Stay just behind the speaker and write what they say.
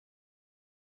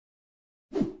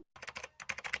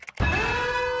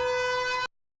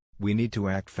We need to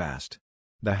act fast.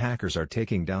 The hackers are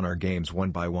taking down our games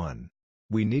one by one.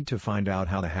 We need to find out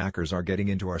how the hackers are getting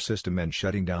into our system and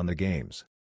shutting down the games.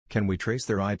 Can we trace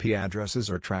their IP addresses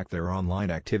or track their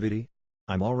online activity?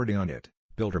 I'm already on it,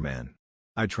 Builderman.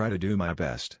 I try to do my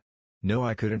best. No,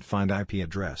 I couldn't find IP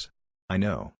address. I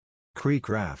know.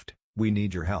 Creecraft, we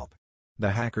need your help.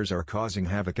 The hackers are causing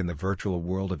havoc in the virtual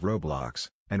world of Roblox,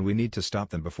 and we need to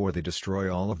stop them before they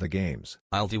destroy all of the games.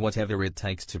 I'll do whatever it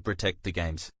takes to protect the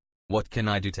games. What can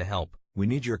I do to help? We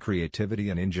need your creativity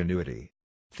and ingenuity.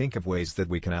 Think of ways that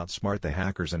we can outsmart the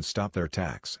hackers and stop their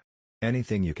attacks.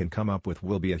 Anything you can come up with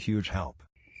will be a huge help.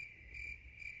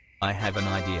 I have an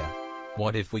idea.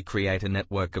 What if we create a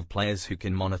network of players who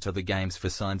can monitor the games for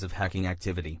signs of hacking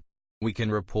activity? We can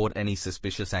report any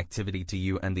suspicious activity to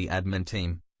you and the admin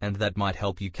team, and that might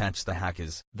help you catch the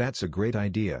hackers. That's a great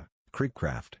idea,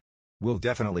 Creecraft. We'll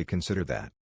definitely consider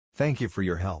that. Thank you for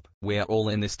your help. We're all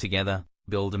in this together,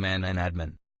 Builderman and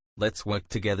admin. Let's work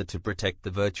together to protect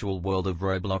the virtual world of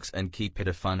Roblox and keep it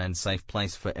a fun and safe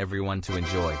place for everyone to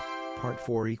enjoy. Part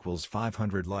 4 equals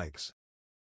 500 likes.